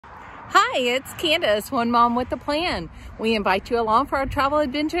Hi, it's Candace, One Mom with a Plan. We invite you along for our travel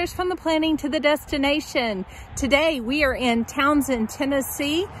adventures from the planning to the destination. Today we are in Townsend,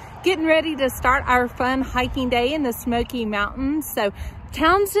 Tennessee, getting ready to start our fun hiking day in the Smoky Mountains. So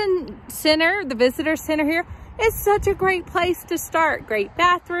Townsend Center, the visitor center here, is such a great place to start. Great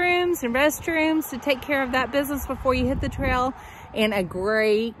bathrooms and restrooms to take care of that business before you hit the trail, and a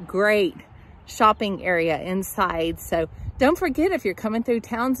great shopping area inside. So don't forget, if you're coming through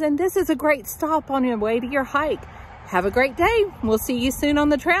Townsend, this is a great stop on your way to your hike. Have a great day. We'll see you soon on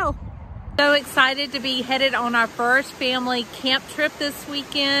the trail. So excited to be headed on our first family camp trip this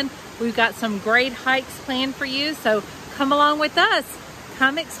weekend. We've got some great hikes planned for you, so come along with us.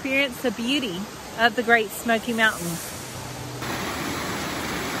 Come experience the beauty of the Great Smoky Mountains.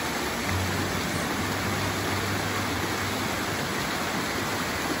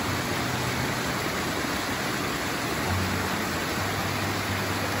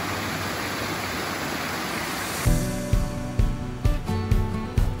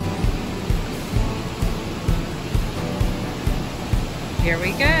 Here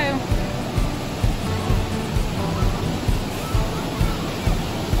we go.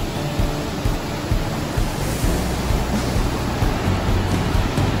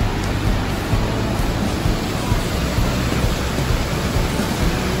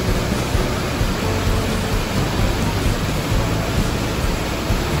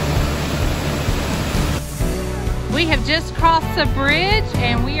 We have just crossed the bridge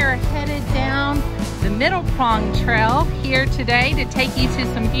and we are headed down the Middle Prong Trail here today to take you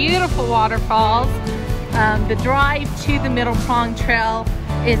to some beautiful waterfalls. The drive to the Middle Prong Trail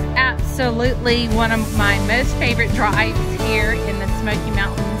is absolutely one of my most favorite drives here in the Smoky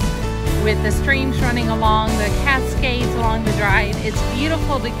Mountains, with the streams running along, the Cascades along the drive. It's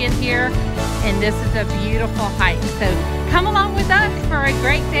beautiful to get here, and this is a beautiful hike. So come along with us for a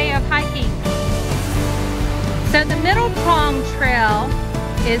great day of hiking. So the Middle Prong Trail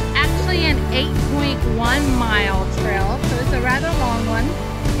is actually an 8.1 mile trail, so it's a rather long one.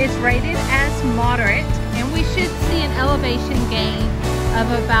 It's rated as moderate, and we should see an elevation gain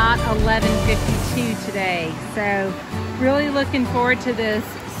of about 1152 today. So really looking forward to this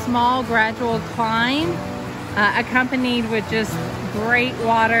small gradual climb, accompanied with just great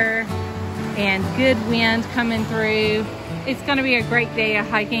water and good wind coming through. It's going to be a great day of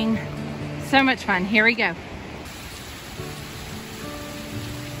hiking. So much fun. Here we go.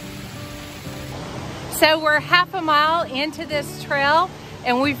 So we're half a mile into this trail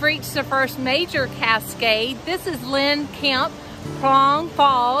and we've reached the first major cascade. This is Lynn Camp Prong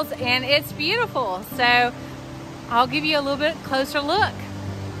Falls, and it's beautiful. So I'll give you a little bit closer look.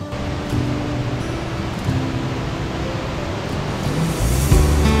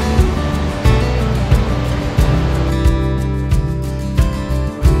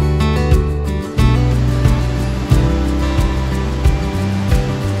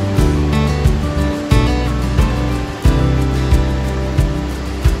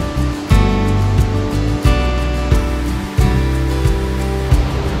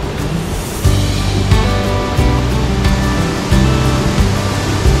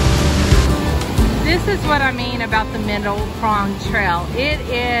 This is what I mean about the Middle Prong Trail. It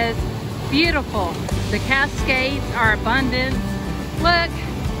is beautiful. The Cascades are abundant. Look,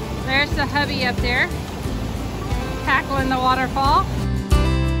 there's the hubby up there tackling the waterfall.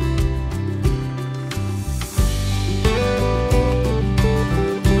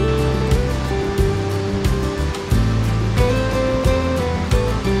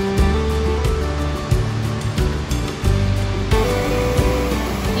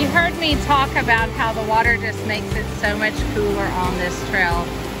 Me talk about how the water just makes it so much cooler on this trail.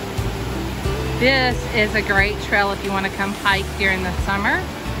 This is a great trail if you want to come hike during the summer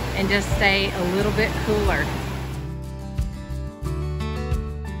and just stay a little bit cooler.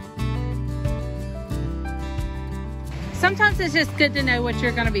 Sometimes it's just good to know what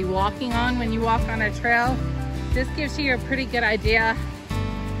you're going to be walking on when you walk on a trail. This gives you a pretty good idea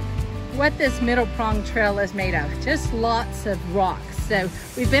what this Middle Prong Trail is made of. Just lots of rocks. So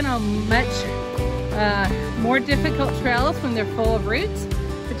we've been on much more difficult trails when they're full of roots,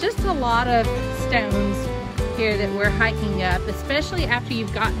 but just a lot of stones here that we're hiking up, especially after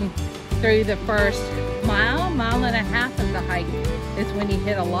you've gotten through the first mile and a half of the hike is when you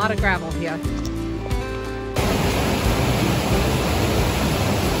hit a lot of gravel here.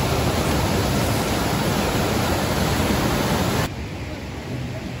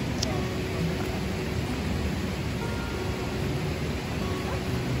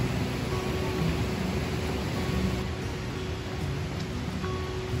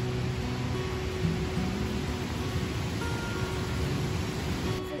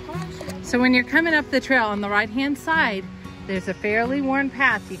 So when you're coming up the trail on the right-hand side, there's a fairly worn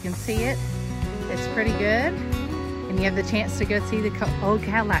path. You can see it. It's pretty good. And you have the chance to go see the old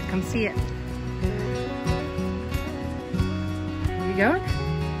Cadillac. Come see it. There you go.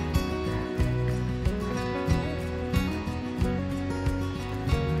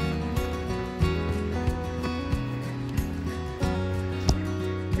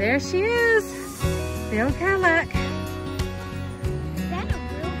 There she is, the old Cadillac. Is that a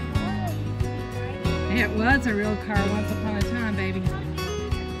real car? It was a real car once upon a time, baby.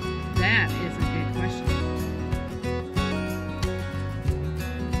 That is a good question.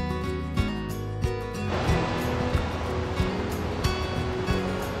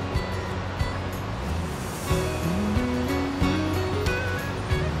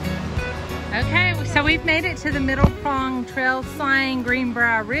 Okay, so we've made it to the Middle Prong Trail sign,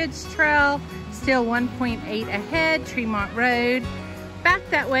 Greenbrier Ridge Trail, still 1.8 ahead, Tremont Road. Back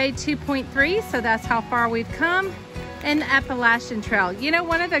that way, 2.3, so that's how far we've come. And the Appalachian Trail. You know,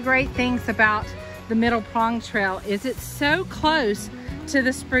 one of the great things about the Middle Prong Trail is it's so close to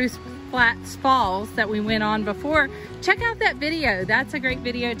the Spruce Flats Falls that we went on before. Check out that video. That's a great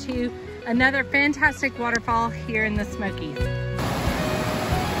video too. Another fantastic waterfall here in the Smokies.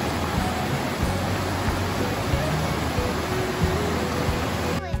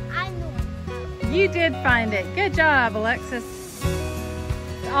 You did find it. Good job, Alexis.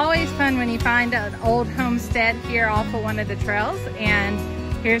 It's always fun when you find an old homestead here off of one of the trails. And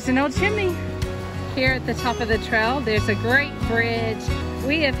here's an old chimney. Here at the top of the trail, there's a great bridge.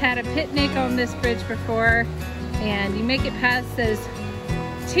 We have had a picnic on this bridge before. And you make it past those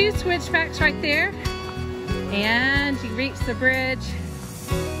two switchbacks right there. And you reach the bridge.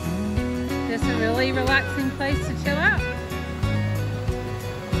 Just a really relaxing place to chill out.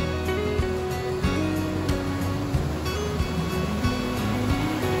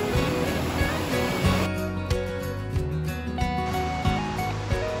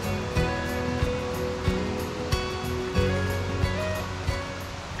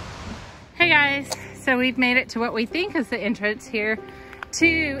 Hey guys, so we've made it to what we think is the entrance here to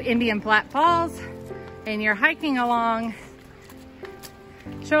Indian Flat Falls, and you're hiking along.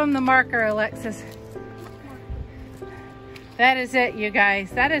 Show them the marker, Alexis. That is it, you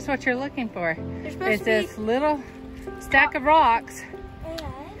guys. That is what you're looking for. It's this little stack of rocks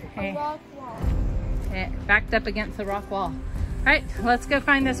And a rock wall. backed up against the rock wall. All right, let's go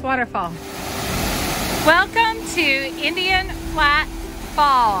find this waterfall. Welcome to Indian Flat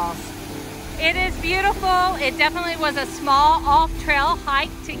Falls. It is beautiful. It definitely was a small off-trail hike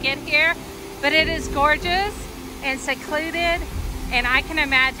to get here, but it is gorgeous and secluded. And I can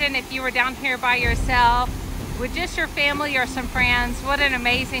imagine if you were down here by yourself with just your family or some friends, what an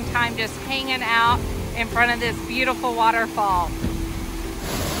amazing time just hanging out in front of this beautiful waterfall.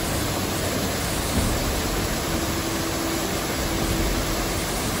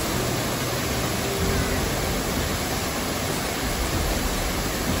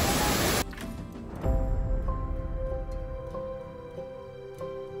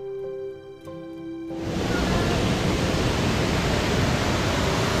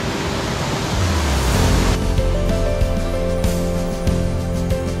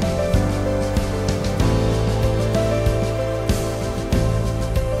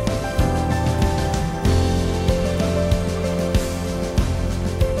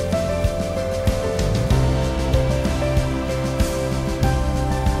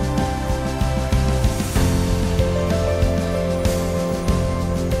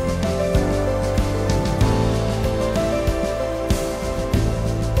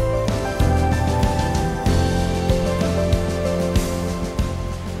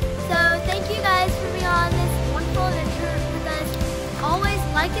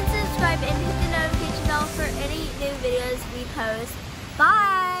 Like and subscribe and hit the notification bell for any new videos we post.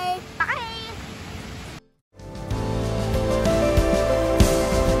 Bye!